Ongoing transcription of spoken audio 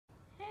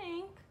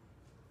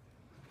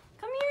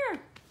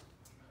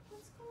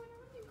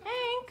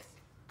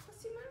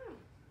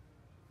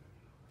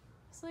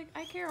like,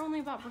 I care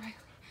only about Briley.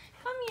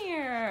 Come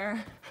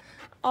here.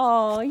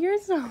 Oh, you're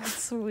so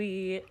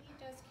sweet. He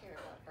does care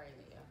about Briley.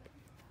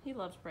 He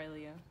loves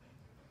Briley.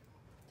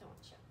 Don't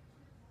you?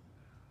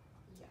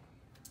 Yeah.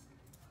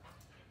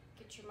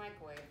 Get your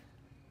microwave.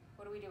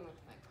 What are we doing with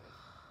the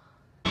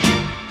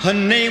microwave? Her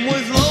name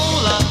was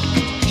Lola.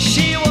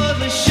 She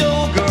was a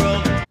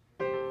showgirl.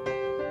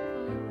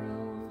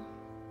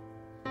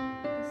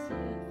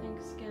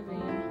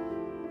 Thanksgiving.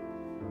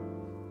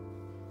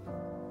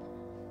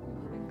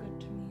 You've been good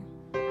to me.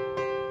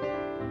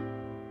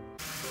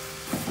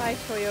 Bye,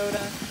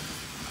 Toyota.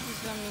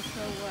 You've done me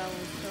so well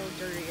and so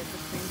dirty at the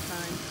same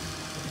time.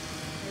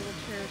 I will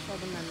cherish all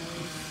the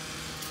memories.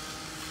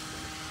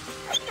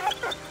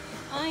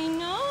 I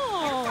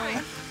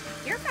know.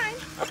 You're fine.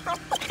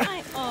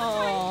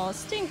 Oh,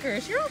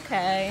 stinkers, you're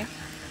okay.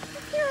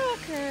 You're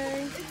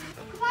okay.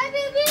 Bye,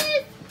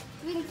 babies!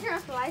 We can turn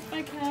off the lights.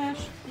 Bye,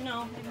 Cash.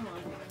 No, leave him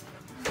on.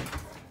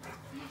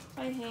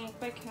 Bye, Hank.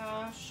 Bye,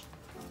 Cash.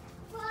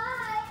 Bye.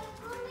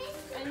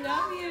 I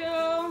love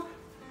you.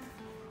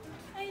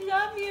 I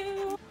love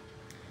you.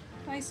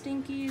 Bye,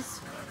 Stinkies.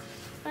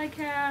 Bye,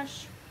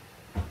 Cash.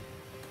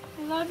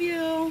 I love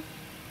you.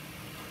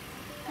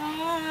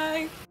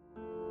 Bye.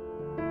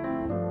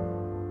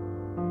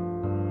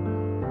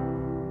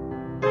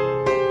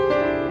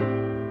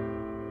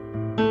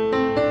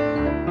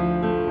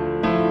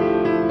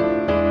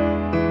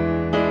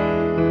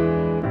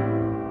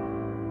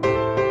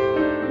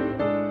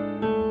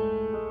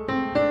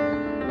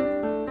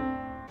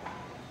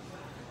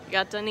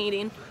 Got done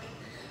eating.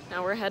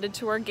 Now we're headed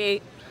to our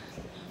gate,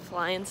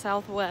 flying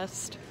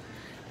southwest.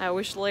 I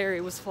wish Larry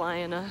was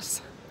flying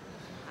us.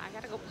 I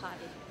gotta go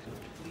potty.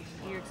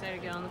 You're excited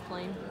to get on the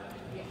plane?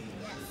 Yes.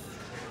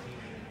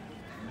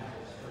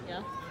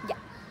 Yeah?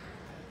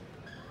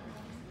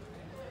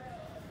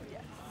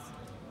 Yeah.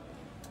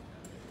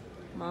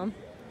 Mom?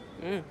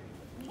 Are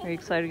you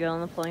excited to get on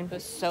the plane?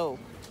 So.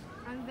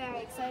 I'm very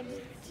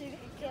excited to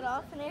get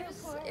off an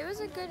airport. It was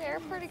a good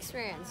airport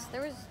experience.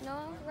 There was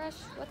no rush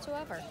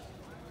whatsoever.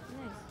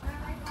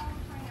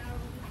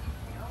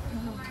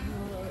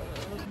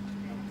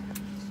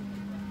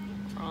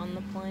 We're on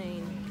the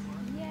plane.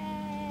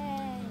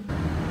 Yay!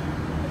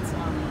 It's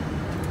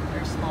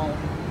very small. I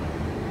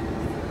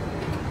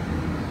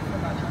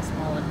forgot how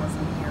small it was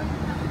in here.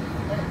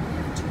 But we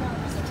have 2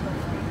 hours until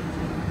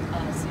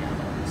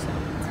Seattle, so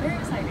it's very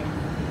exciting.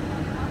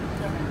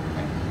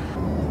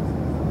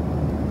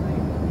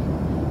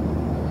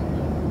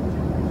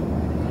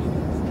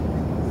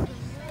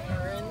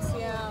 We're in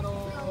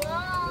Seattle.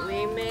 We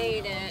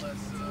made it.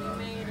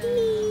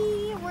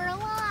 We're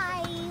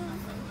alive.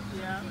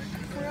 Yeah.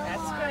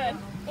 That's good.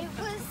 It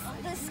was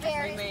the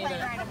scariest made plane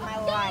it. ride of my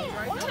life.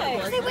 Why?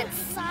 Because it went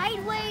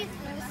sideways.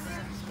 And it was so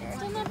scary.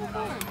 Done that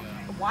before.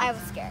 I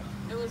was scared.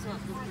 It was not.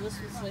 This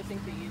was, I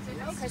think, the easiest.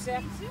 No, because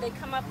they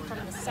come up from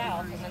the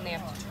south and then they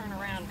have to turn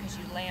around because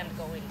you land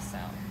going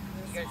south.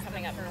 You're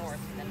coming up north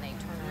and then they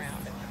turn around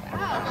and go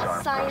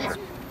back. Science.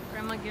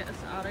 Grandma, get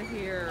us out of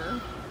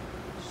here.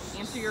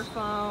 Answer your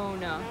phone.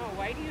 No,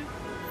 why do you?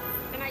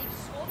 And I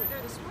scolded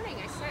her this morning.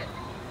 I said,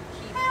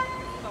 keep the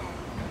phone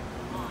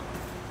on.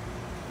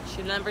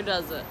 She never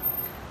does it.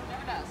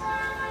 Never does.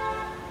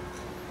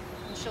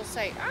 And she'll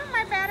say, oh,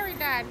 my battery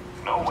died.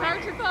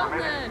 Charge your phone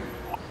then.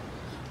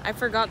 I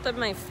forgot that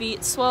my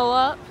feet swell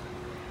up,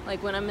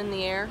 like when I'm in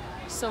the air.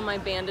 So my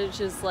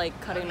bandage is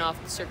like cutting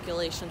off the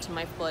circulation to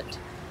my foot.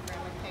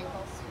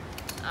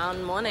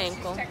 On one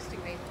ankle. She's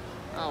texting me.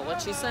 Oh,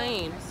 what's she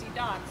saying? I see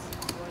dots.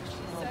 What's she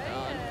Oh,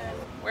 saying? God.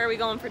 Where are we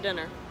going for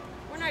dinner?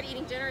 We're not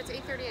eating dinner. It's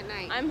 8:30 at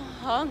night. I'm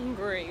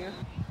hungry.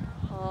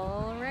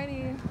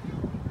 Alrighty.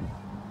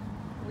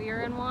 We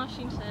are in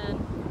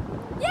Washington.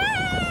 Yay!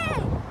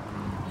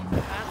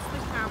 That's the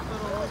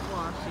capital of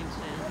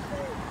Washington.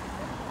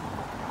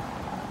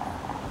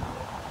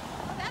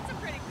 Well, that's a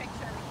pretty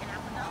picture of the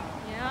Capitol.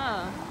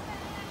 Yeah.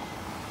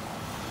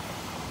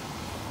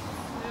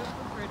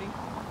 Super pretty.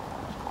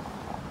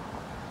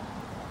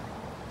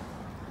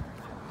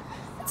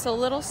 It's a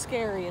little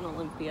scary in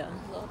Olympia.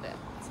 A little bit.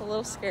 It's a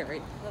little scary.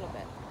 A little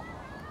bit.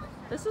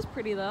 This is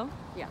pretty though.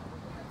 Yeah.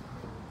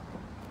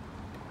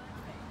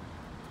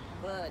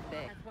 Good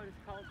day. That's what it's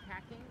called,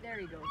 tacking. There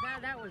you go.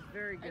 That was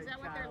very good. Is that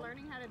what they're child.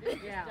 learning how to do?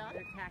 Yeah, Stuff?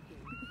 they're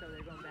tacking. So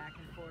they're going back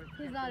and forth.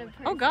 He's not in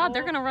Oh God,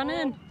 they're gonna run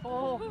in.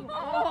 Oh.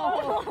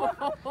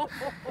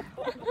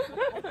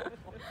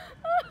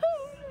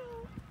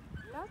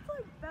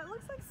 That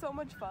looks like so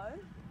much fun.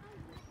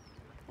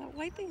 That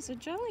white thing's a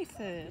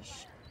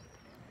jellyfish.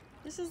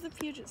 This is the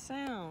Puget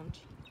Sound.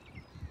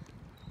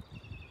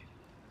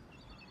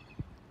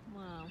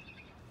 Wow.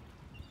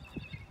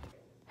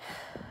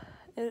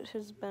 It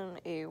has been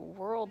a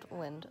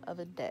whirlwind of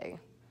a day.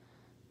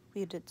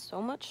 We did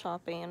so much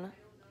shopping.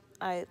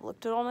 I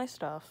looked at all my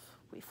stuff.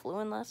 We flew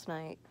in last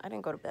night. I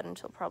didn't go to bed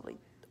until probably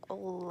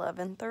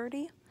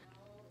 11:30.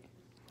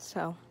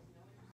 So